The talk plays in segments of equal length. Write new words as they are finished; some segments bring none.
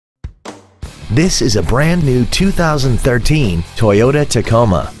This is a brand new 2013 Toyota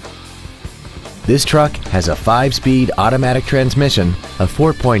Tacoma. This truck has a 5-speed automatic transmission, a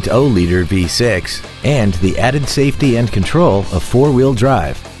 4.0-liter V6, and the added safety and control of 4-wheel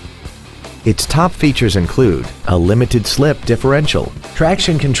drive. Its top features include a limited slip differential,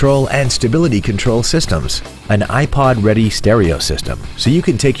 traction control and stability control systems, an iPod-ready stereo system so you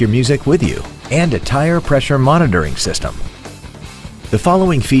can take your music with you, and a tire pressure monitoring system. The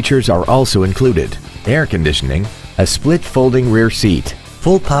following features are also included: air conditioning, a split folding rear seat,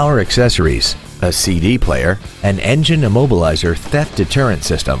 full power accessories, a CD player, an engine immobilizer theft deterrent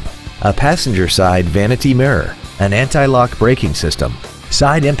system, a passenger side vanity mirror, an anti-lock braking system,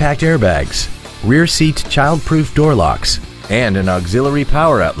 side impact airbags, rear seat child-proof door locks, and an auxiliary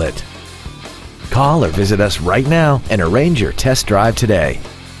power outlet. Call or visit us right now and arrange your test drive today.